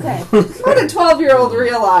this. okay. What a 12-year-old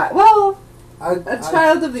realize. Well, I a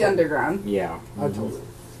child of the underground. Yeah. I told him.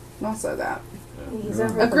 Also that. He's Yeah.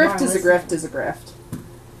 over A at the grift bar is a listening. grift is a grift.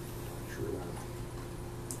 True.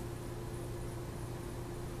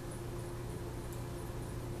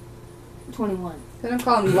 21. They don't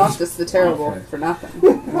call him Loftus the Terrible Okay. for nothing.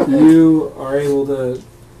 You are able to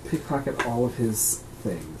pickpocket all of his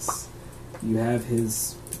things. You have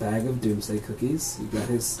his bag of doomsday cookies. You got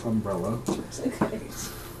his umbrella, Okay.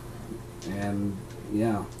 and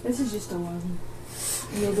yeah, This is just a loan.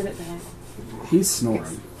 You'll get it back. he's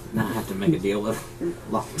snoring. Now I have to make a deal with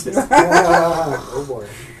Loftus. Oh boy.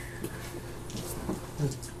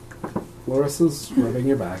 Larissa's rubbing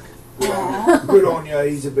your back. Good on you.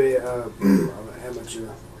 He's a bit an amateur.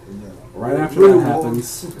 Right after that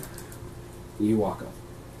happens, you walk up.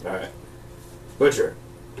 Alright. Butcher,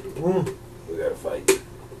 Mm. we gotta fight.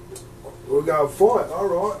 We got a fight. All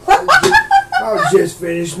right. I just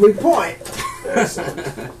finished my point.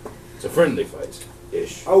 Excellent. It's a friendly fight.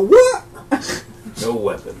 Ish. Oh what? No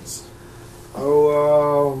weapons.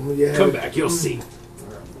 Oh yeah. Come back, you'll see.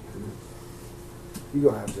 You're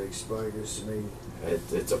gonna have to explain this to me.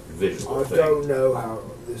 It's a visual I thing. don't know how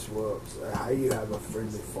this works. How you have a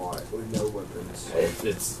friendly fight with no weapons.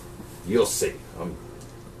 It's you'll see.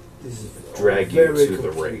 This is Drag you very to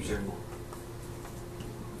the ring. confusing.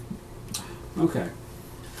 Okay.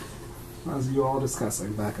 As you all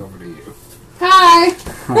discussing, back over to you. Hi!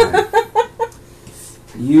 Hi.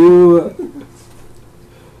 You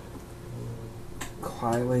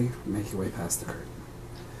quietly make your way past the curtain.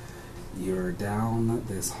 You're down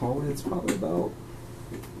this hallway. It's probably about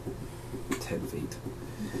 10 feet.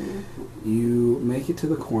 You make it to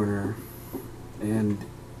the corner, and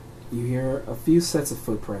you hear a few sets of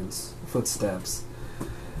footsteps,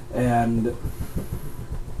 and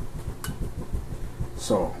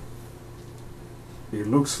so it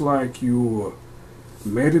looks like you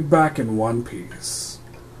made it back in one piece.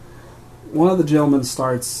 One of the gentlemen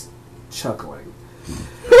starts chuckling.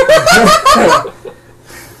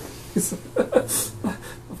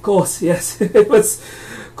 Of course, yes, it was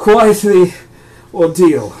quite the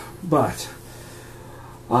ordeal, but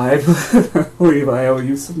I believe I owe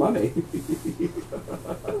you some money.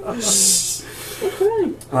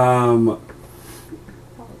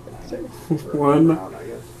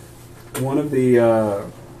 One of the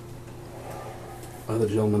other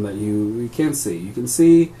gentlemen that you can't see. You can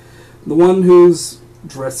see the one who's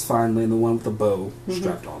dressed finely and the one with the bow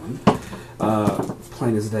strapped on him.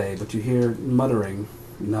 Plain as day, but you hear muttering.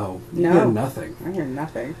 You hear nothing. I hear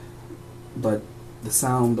nothing. But the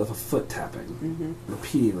sound of a foot tapping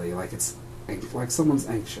repeatedly, like it's like someone's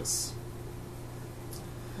anxious.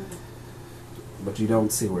 But you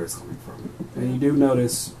don't see where it's coming from. And you do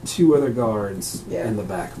notice two other guards in the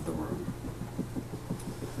back of the room.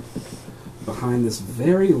 Behind this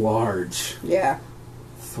very large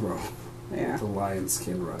throne. Yeah. The lion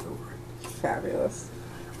skin right over it. Fabulous.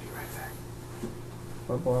 I'll be right back.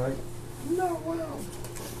 Bye-bye. No, well.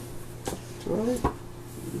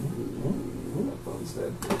 That phone's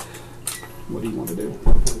dead. What do you want to do?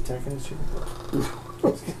 Attacking us here.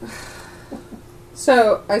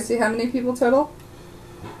 So, I see how many people total?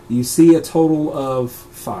 You see a total of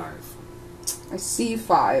 5. I see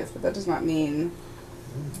 5, but that does not mean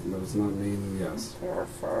That does not mean yes. there are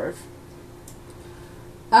 5.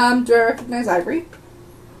 Do I recognize Ivory?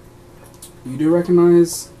 You do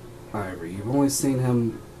recognize Ivory. You've only seen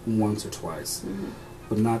him once or twice,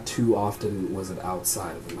 but not too often was it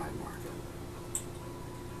outside of the night market.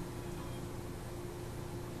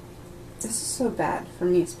 This is so bad for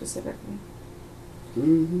me specifically.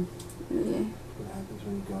 Mm-hmm. Yeah. What happens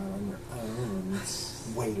when you go out on your own? It's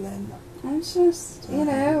Waylon. I'm just, you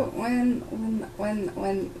know, when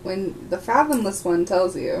the Fathomless One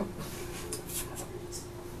tells you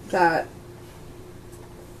that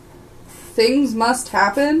things must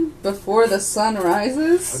happen before the sun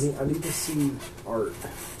rises. I need to see art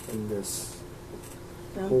in this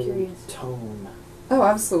I'm whole curious. tone. Oh,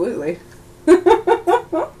 absolutely.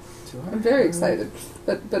 I'm very excited.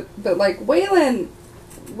 But like Waylon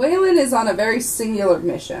is on a very singular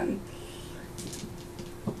mission.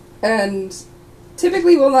 And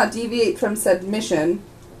typically will not deviate from said mission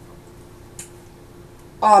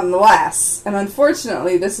unless, and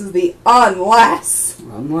unfortunately this is the unless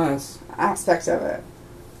Unless aspect of it.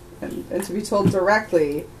 and to be told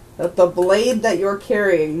directly that the blade that you're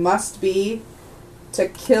carrying must be to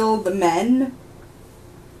kill the men.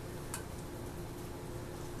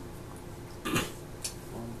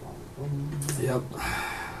 Yep.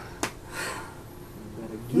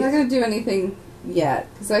 I'm not gonna do anything yet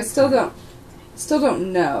because I still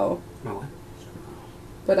don't know. No.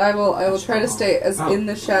 But I will try to stay as in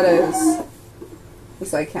the shadows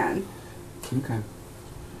as I can. Okay.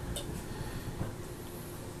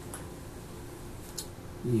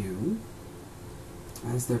 You,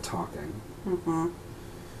 as they're talking,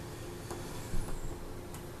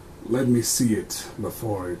 let me see it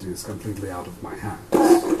before it is completely out of my hands.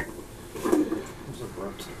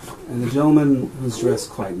 And the gentleman, who's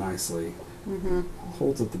dressed quite nicely,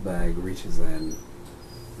 holds up the bag, reaches in,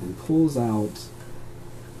 and pulls out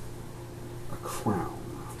a crown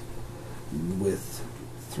with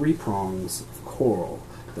 3 prongs of coral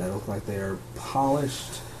that look like they are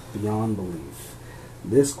polished beyond belief.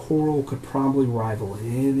 This coral could probably rival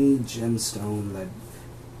any gemstone that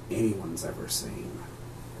anyone's ever seen.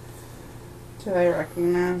 Do I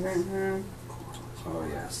recognize it? Oh,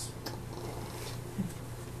 yes.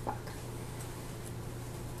 Fuck.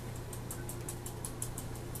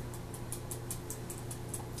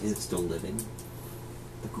 Is it still living?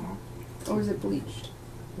 The coral? Or is it bleached?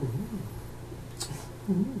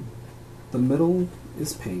 The middle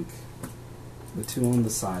is pink. The 2 on the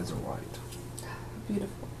sides are white.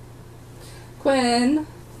 Beautiful. Quinn,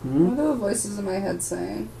 what are the voices in my head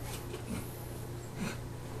saying?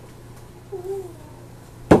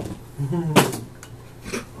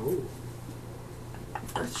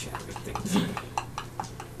 Earth-shattering things.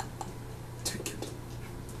 Take it.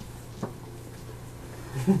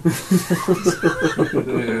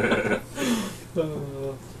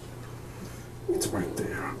 It's right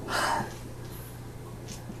there.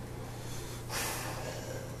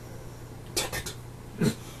 Take it.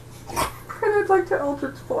 I'd like to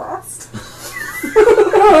Eldritch Blast. You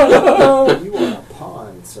are a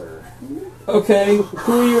pawn, sir. Okay,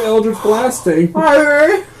 who are you Eldritch blasting?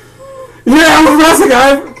 Harder. Yeah, I'm the blasting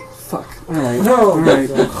guy! Fuck. Alright. No. Alright.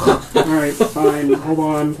 Alright, fine. Hold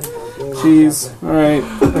on. Jeez. Alright.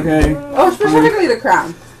 Okay. Oh, specifically the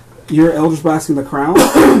crown. You're Eldritch blasting the crown?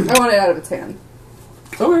 I want it out of its hand.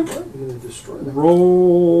 Okay. You're going to destroy that.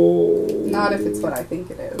 Roll. Not if it's what I think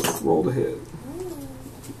it is. Roll to hit.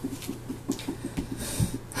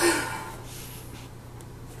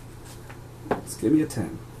 Just give me a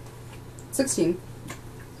 10. 16.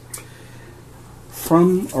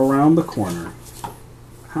 From around the corner,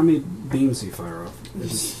 how many beams do you fire off?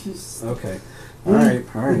 Okay. Alright.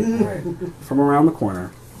 From around the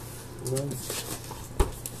corner. This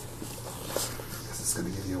is going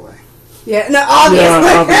to give you away. Yeah, no, obviously.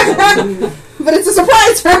 Yeah, But it's a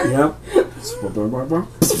surprise for Yep.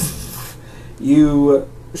 You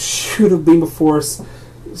shoot a beam of force,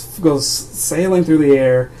 goes sailing through the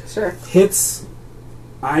air, Sure. hits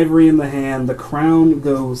Ivory in the hand. The crown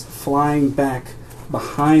goes flying back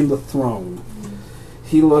behind the throne.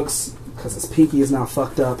 He looks, because his pinky is now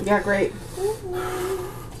fucked up. Yeah, great.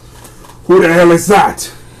 Who the hell is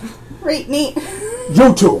that? Great, neat.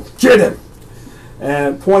 You two, get him!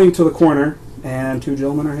 And pointing to the corner, and 2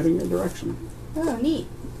 gentlemen are heading your direction. Oh, neat.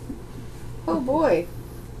 Oh, boy.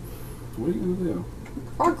 What are you going to do?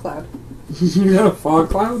 Fog cloud. You got a fog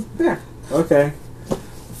cloud? Yeah. Okay.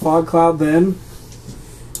 Fog cloud then.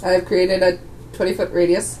 I've created a 20-foot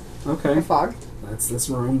radius Okay. of fog. That's this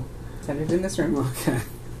room. Centered in this room. Okay.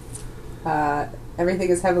 Everything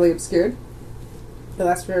is heavily obscured. It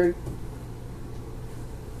lasts for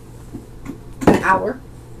an hour.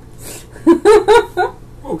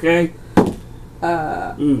 Okay.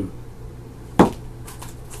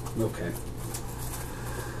 Okay.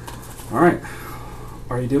 Alright.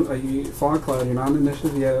 Are you Fog Cloud, you're not in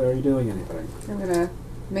initiative yet, are you doing anything? I'm gonna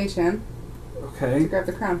Mage Hand Okay. to grab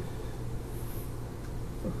the crown.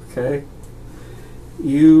 Okay.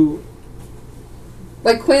 You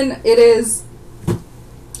Like Quinn, it is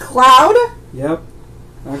cloud, Yep.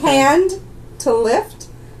 Okay. hand to lift.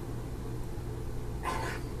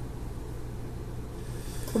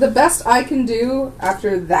 The best I can do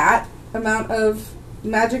after that amount of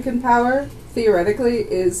magic and power, theoretically,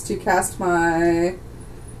 is to cast my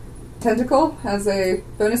tentacle as a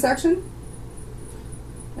bonus action.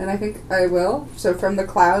 And I think I will. So from the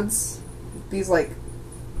clouds, these like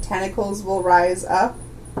tentacles will rise up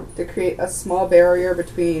to create a small barrier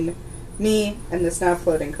between me and this now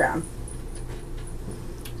floating crown.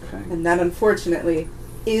 Okay. And that, unfortunately,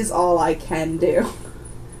 is all I can do.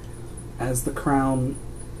 As the crown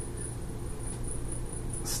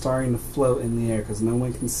starting to float in the air because no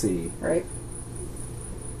one can see, Right?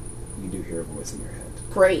 you do hear a voice in your head.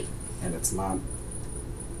 Great. And it's not...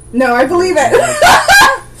 No, I believe it.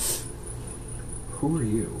 Who are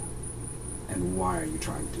you? And why are you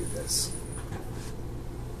trying to do this?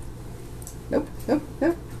 Nope.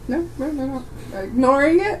 No.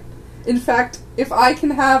 Ignoring it. In fact, if I can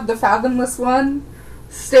have the Fathomless One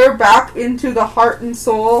stare back into the heart and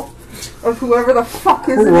soul of whoever the fuck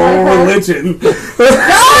is in my head. Religion.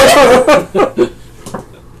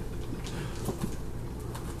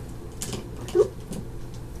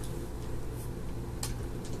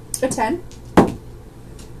 A 10.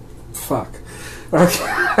 Fuck.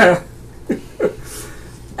 Okay.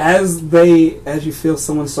 As you feel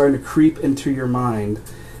someone starting to creep into your mind,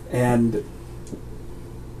 and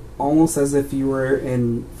almost as if you were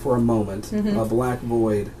in, for a moment, a black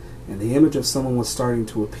void, and the image of someone was starting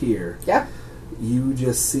to appear, Yep. you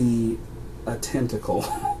just see a tentacle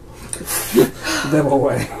them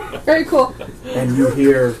away. Very cool. And you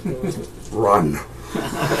hear, run.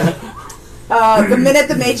 The minute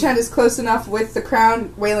the mage hand is close enough with the crown,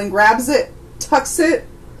 Waylon grabs it, tucks it,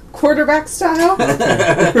 quarterback style,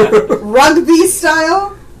 rugby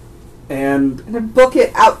style, And then book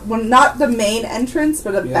it out. Well, not the main entrance,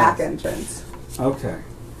 but a Yeah. back entrance. okay,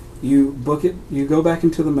 you book it. You go back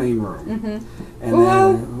into the main room, and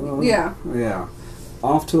Well, then yeah.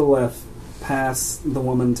 off to the left, past the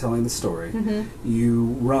woman telling the story.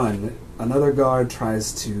 You run. Another guard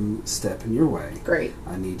tries to step in your way. Great.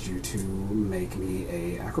 I need you to make me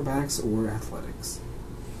a acrobatics or athletics.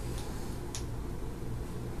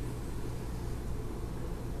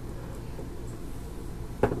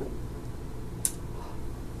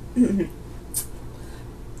 Mm-hmm.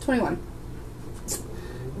 21.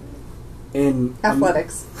 In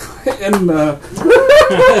Athletics. in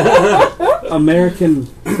American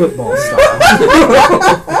football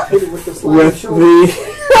style, With the slide with shoulder.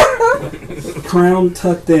 the crown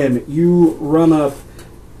tucked in, you run up,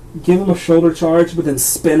 give him a shoulder charge, but then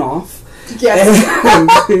spin off, Yes. and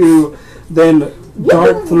you then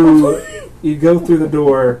dart through. You go through the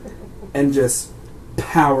door and just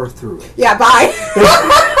power through it. Yeah, bye.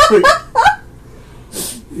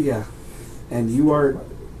 Yeah, and you are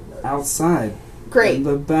outside. Great. In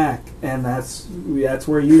the back, and that's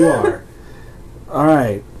where you are. All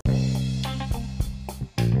right.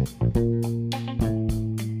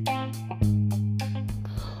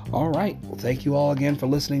 All right. Well, thank you all again for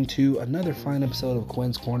listening to another fine episode of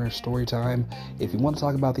Quinn's Corner Storytime. If you want to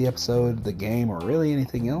talk about the episode, the game, or really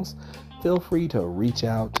anything else, feel free to reach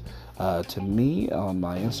out to me on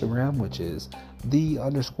my Instagram, which is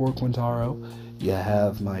 _Quintaro. You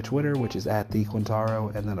have my Twitter, which is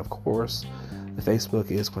 @theQuintaro, and then of course the Facebook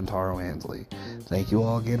is Quintaro Ansley. Thank you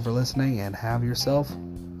all again for listening, and have yourself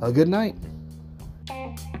a good night.